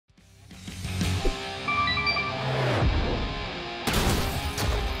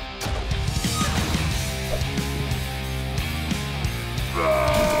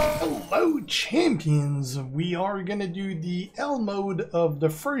Champions. We are gonna do the L mode of the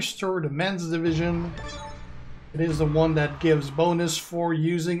first tour, the men's division. It is the one that gives bonus for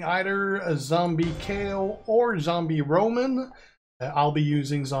using either a zombie KO or zombie Roman. I'll be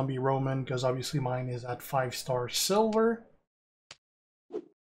using zombie Roman because obviously mine is at 5-star silver.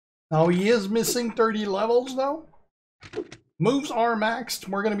 Now he is missing 30 levels though. Moves are maxed.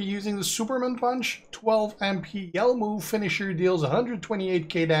 We're going to be using the Superman Punch, 12 MP L move. Finisher deals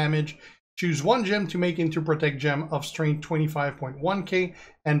 128k damage. Choose one gem to make into Protect Gem of strength 25.1k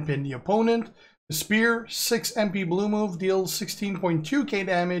and pin the opponent. The Spear, 6 MP blue move, deals 16.2k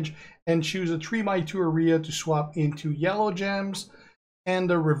damage and choose a 3x2 area to swap into yellow gems. And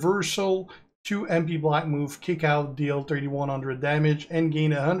the Reversal, 2 MP black move, kick out, deal 3100 damage and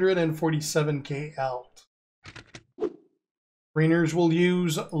gain 147k health. Trainers will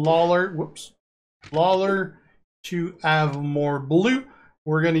use Lawler to have more blue.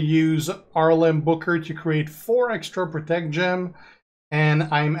 We're going to use Harlem Booker to create 4 extra Protect Gem. And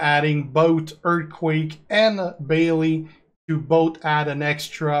I'm adding both Earthquake and Bailey to both add an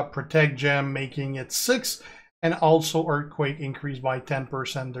extra Protect Gem, making it 6. And also Earthquake increased by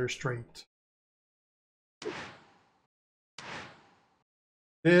 10% their strength.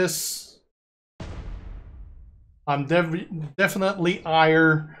 This... I'm definitely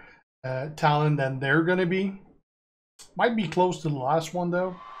higher talent than they're going to be. Might be close to the last one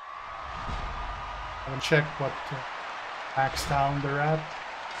though. I'll check what max talent they're at.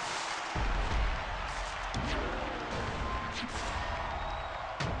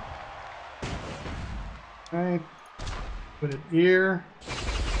 Alright, put it here.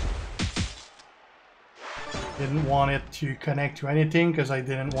 Didn't want it to connect to anything because I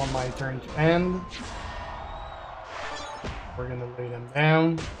didn't want my turn to end. We're going to lay them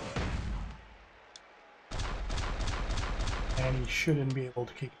down. And he shouldn't be able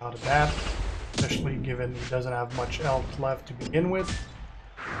to kick out of that, especially given he doesn't have much health left to begin with.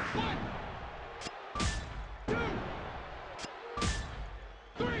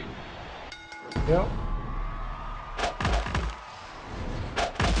 There we go.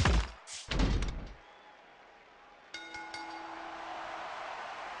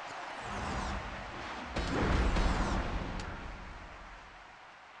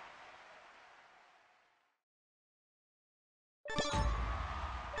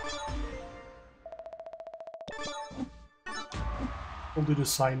 We'll do the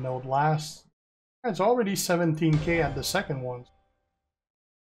side note last. It's already 17k at the second one.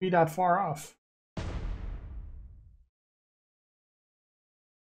 Be that far off.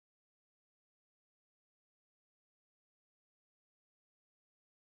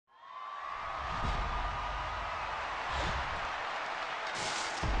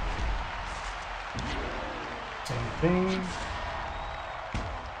 Same thing.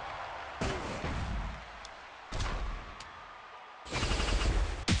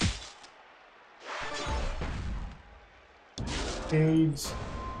 AIDS.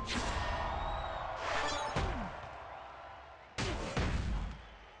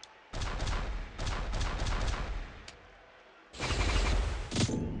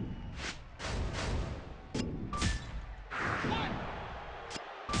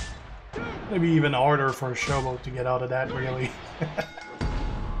 Maybe even harder for a showboat to get out of that, really.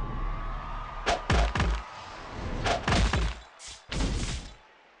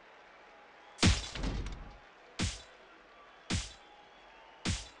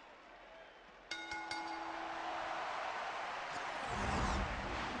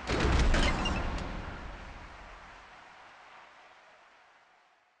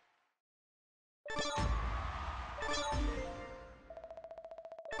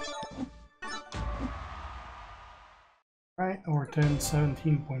 Right, or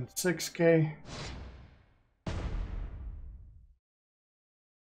 17.6k.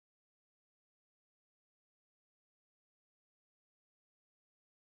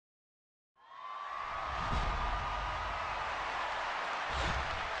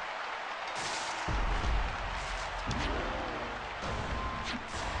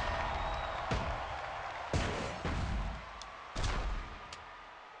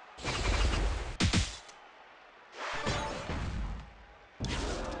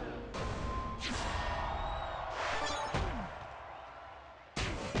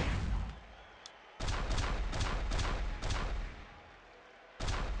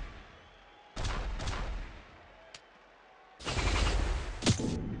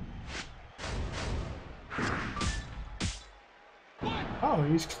 Oh,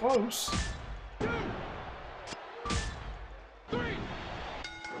 he's close. But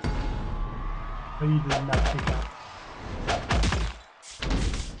he did not kick out.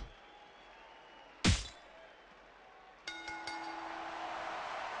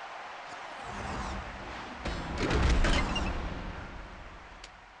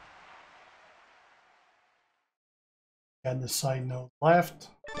 And the side node left.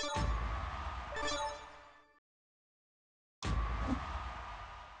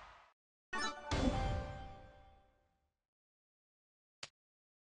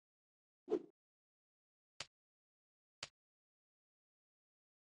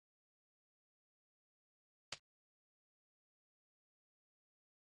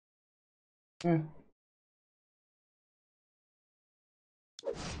 Yeah.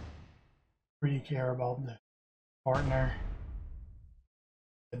 Really care about the partner.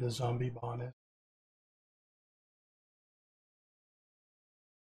 Get the zombie bonnet.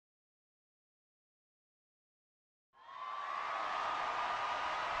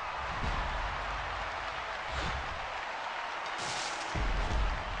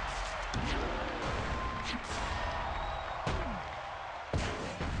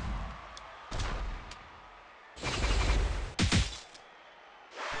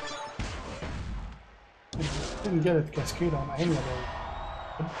 Didn't get it cascade on any of those.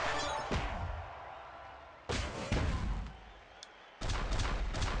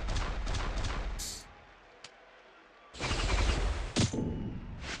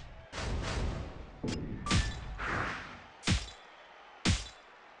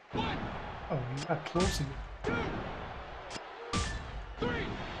 Oh, you got close again.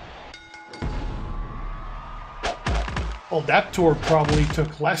 Well, that tour probably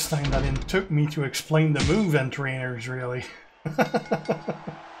took less time than it took me to explain the move and trainers, really.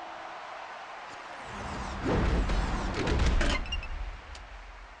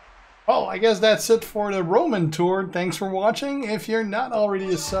 Well, I guess that's it for the Roman tour. Thanks for watching. If you're not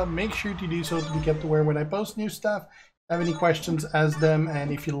already a sub, make sure to do so to be kept aware when I post new stuff. Have any questions, ask them.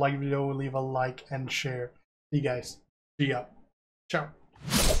 And if you like the video, leave a like and share. See you guys. See ya. Ciao.